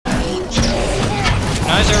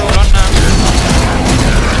Guys are all on now.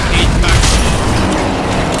 He's back.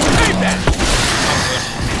 Hey, back.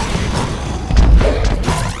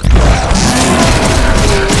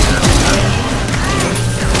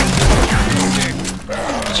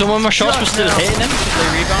 Some of my shots were still hitting them because they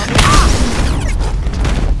rebounded.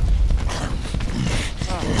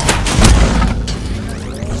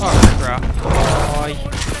 Oh crap.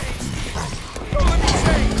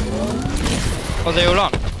 Are they all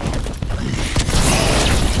on?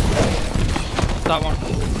 That one.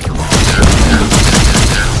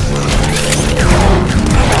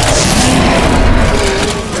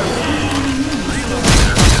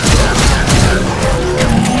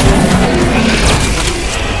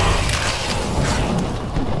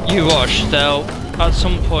 You watch, they'll at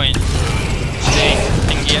some point the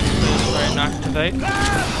thingy explosive activate.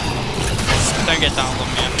 Don't get down on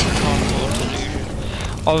me,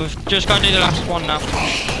 I've just got to do the last one now.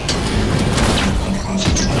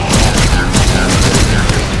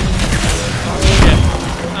 Oh shit,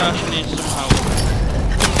 I actually need some help.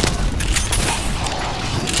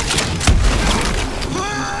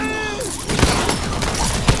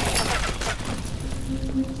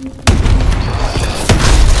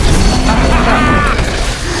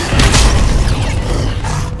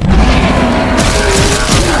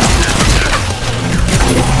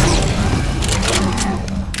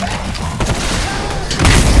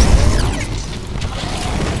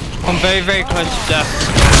 I'm very, very close to death.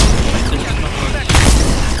 This is not good.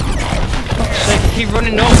 So keep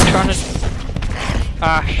running up, trying to...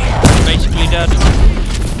 Ash, basically dead.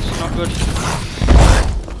 It's not good.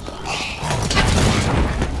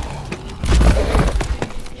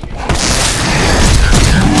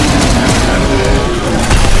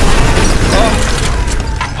 Oh!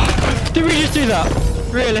 Did we just do that?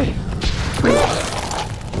 Really?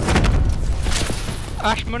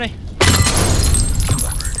 Ash money.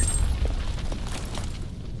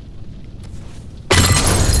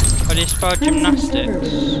 I just spelled gymnastics.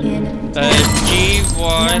 G,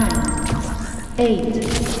 Y, 8,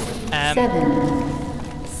 M,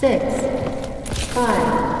 7, 6, 5,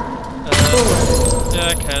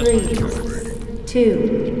 4, 3,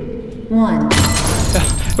 2, 1.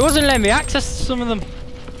 It wasn't letting me access some of them.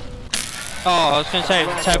 Oh, I was going to say,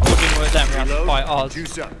 the teleport didn't work then, we had to fight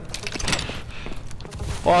odds.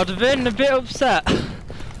 Well, I'd have been a bit upset.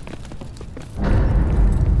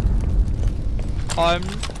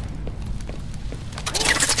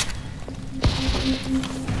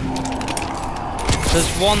 There's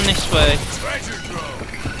one this way.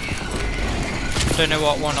 Don't know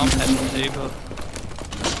what one I'm heading to, but...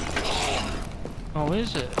 Oh,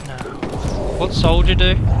 is it? No. What's soldier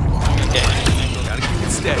do? I'm gonna get anything. Gotta keep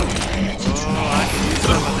it steady. Oh, I can use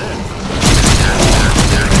some of this.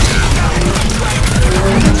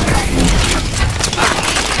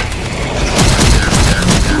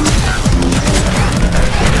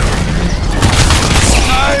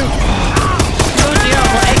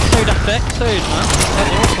 Exode, man.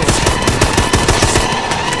 That's awful.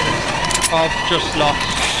 I've just lost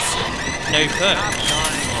no perks.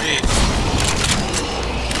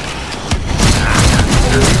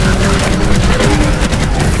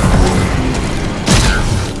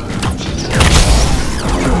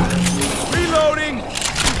 Reloading.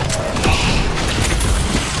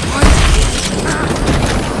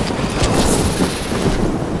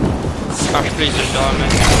 Gosh, please don't die,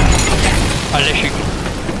 man. I literally.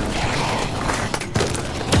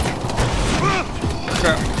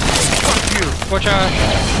 Watch out!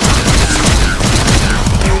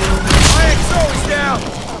 EXO is down!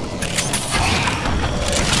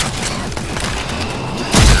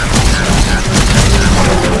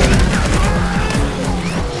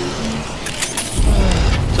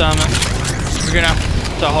 Damn it. We're gonna have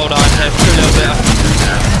to hold on here for a little bit.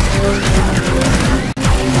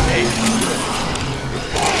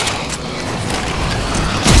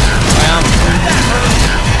 I am.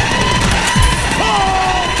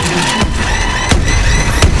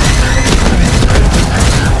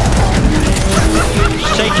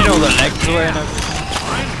 Taking all the legs away and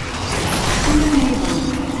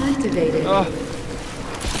Activated. oh.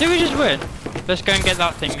 Did we just win? Let's go and get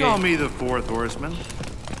that thing. Just call me the fourth horseman.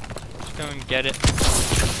 Let's go and get it.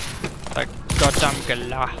 That goddamn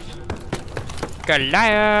Goliath.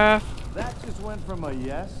 Goliath! That just went from a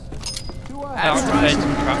yes to a That's right.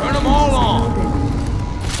 Turn them all on!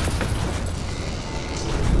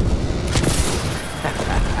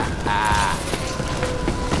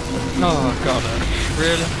 Oh god,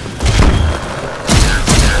 really?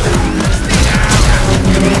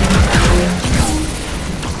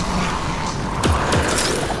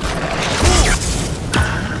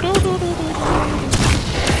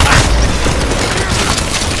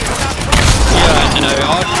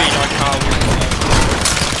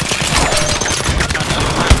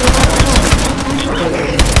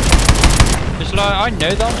 I know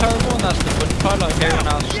that I'm terrible, and that's the fun part. Like everyone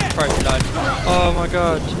else is probably like, oh my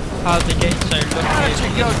god, how's they getting so lucky? It's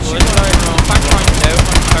like, in fact, I know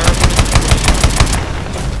I'm terrible.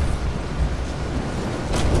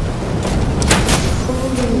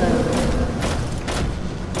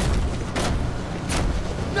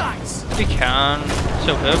 Nice. You can.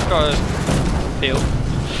 So we've got a field.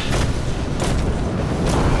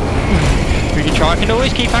 We can try. I can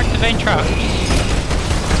always keep activating traps.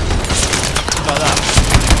 Like that.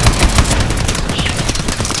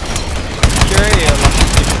 Sure, you'll have to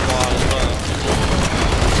give it a while as well.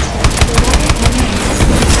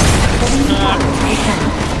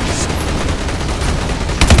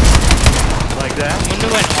 Like that? I wonder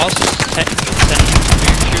when Oz is sending to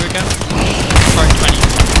move you again. Sorry, 20.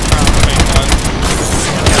 Around 25.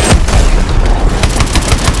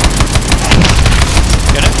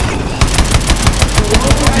 Get it?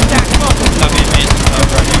 That'd be amazing.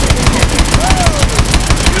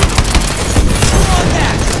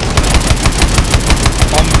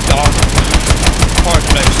 I'm quite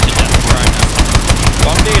close to death right now. But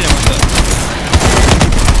I'm dealing with it.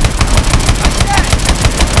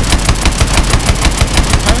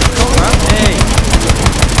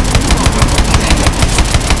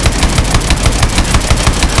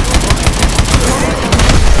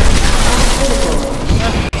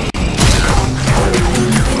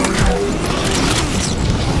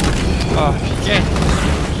 Oh, yeah.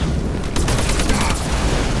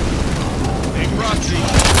 Big Roxy.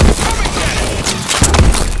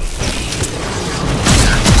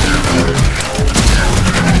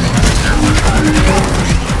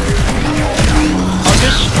 I'm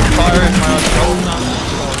just firing my own roll now.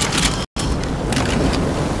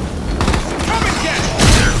 Come and get it.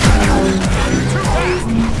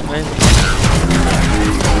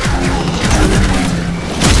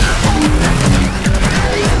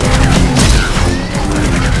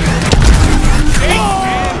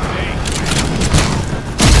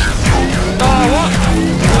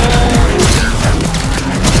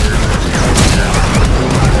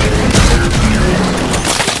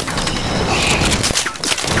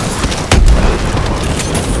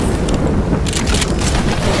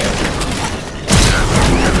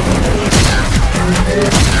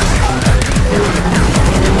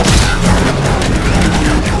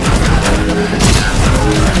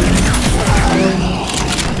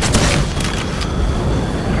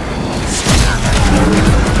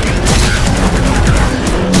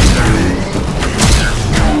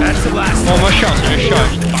 That's the last. Oh, my shots are just shot.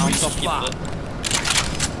 Bounce off your foot.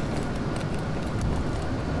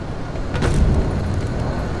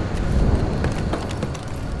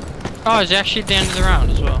 Oh, is it actually at the end of the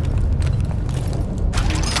round as well?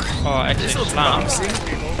 Oh, exit slam.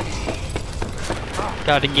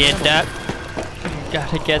 Gotta get that.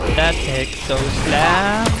 Gotta get that exo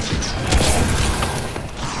slam.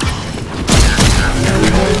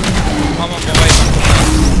 I'm on my way back.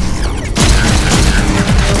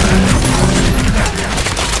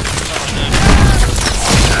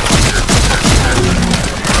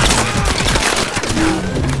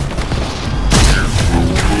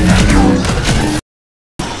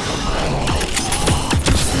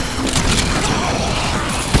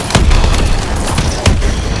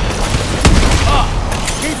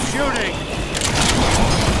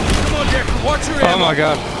 Oh my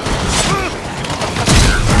god.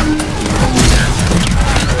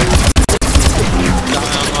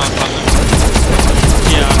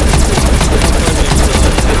 Yeah.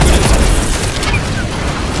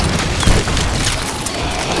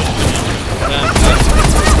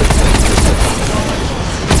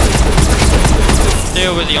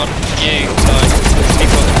 Deal with the odd few, like,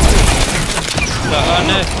 people. But, oh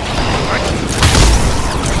no.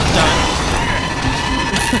 Don't.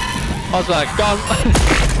 I was like, gone.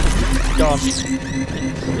 Gone. It's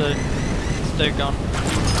still gone.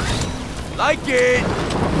 Like it!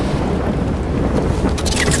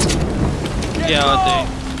 Yeah, I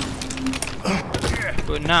do.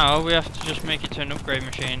 But now we have to just make it to an upgrade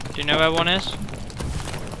machine. Do you know where one is?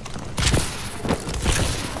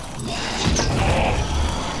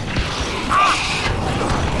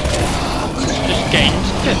 Just get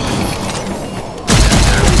into it.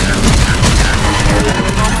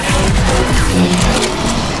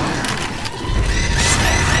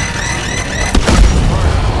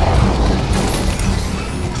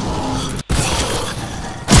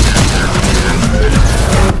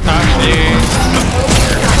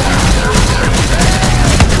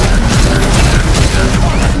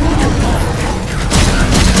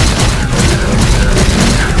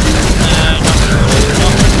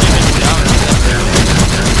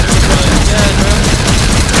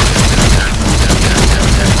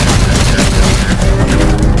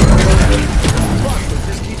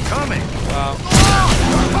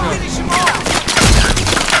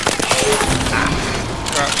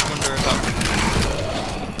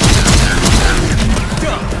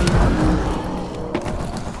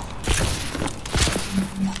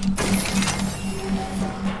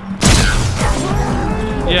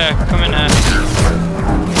 Yeah, come in here.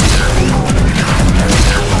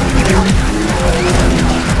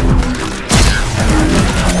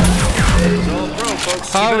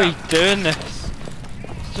 How are we doing this?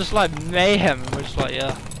 It's just like mayhem, and we're just like,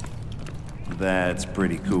 yeah. That's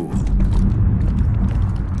pretty cool.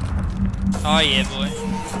 Oh yeah, boy.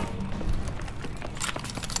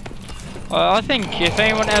 I think if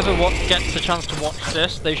anyone ever gets a chance to watch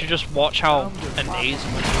this, they should just watch how amazing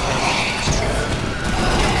it is.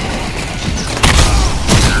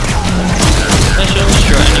 Let's just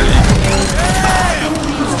destroy it anyway.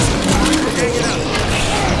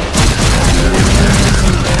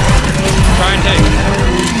 Try and take.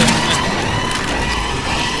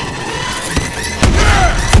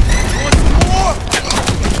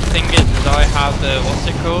 Thing is I have the, what's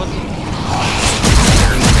it called?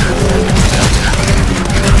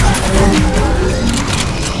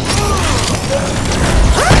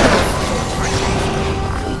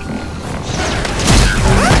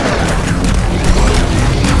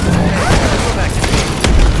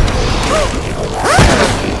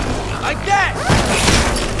 Like that!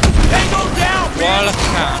 Tango down, While I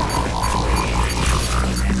can.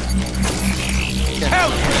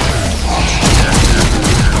 Help!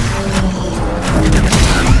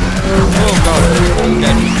 Oh god, I'm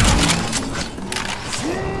dead.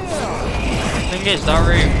 Thing is, that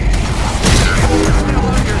room.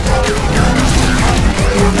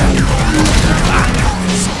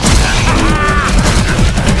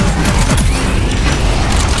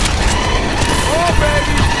 Oh,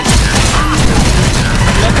 baby!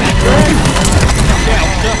 Let me through! Yeah,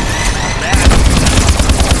 I'm stuck.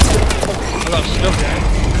 I got stuck.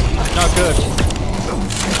 Not good.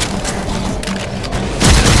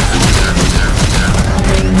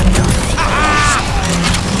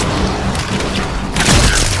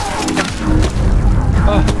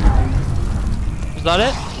 Oh. Is that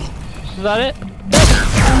it? Is that it?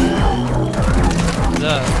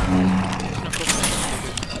 There.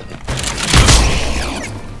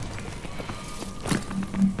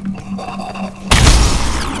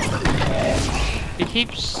 He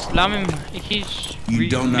keeps slamming. He keeps You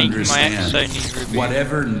don't making understand. my episode need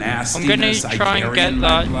Whatever I'm gonna nastiness I try and carry get in my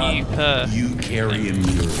that blood, new perk. you carry in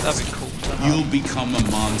yours. That'd be cool. You'll become a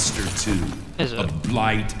monster too. Is A it?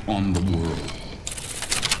 blight on the world.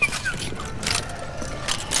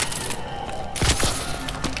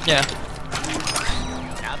 Yeah.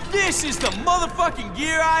 Now this is the motherfucking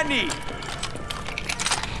gear I need!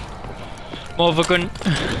 More of a gun.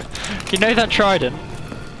 You know that trident?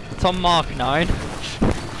 It's on Mark 9.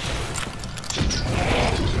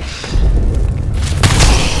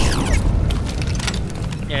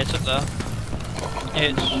 Yeah, it's up there.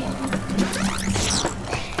 It's.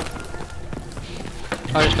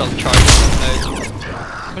 I just got the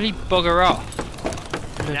trident. Will he bugger off?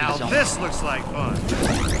 Now this looks like fun.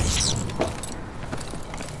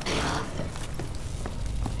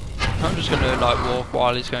 I'm just gonna like walk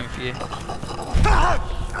while he's going for you.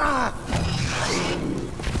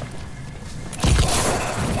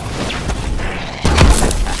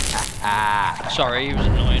 Sorry, he was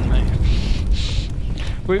annoying me.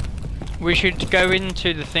 We should go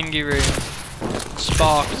into the thingy room,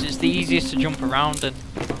 Spark, because it's the easiest to jump around in,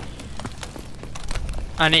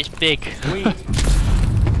 and it's big.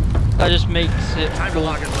 That just makes it. Time to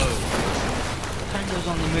lock and load. Tango's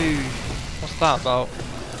on the move. What's that about?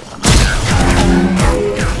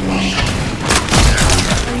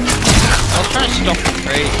 I was trying to stop the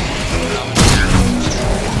crate.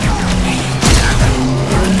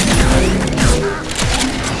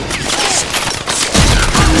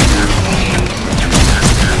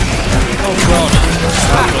 Oh god.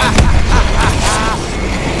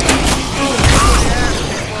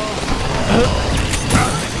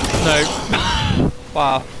 No.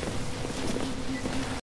 Wow.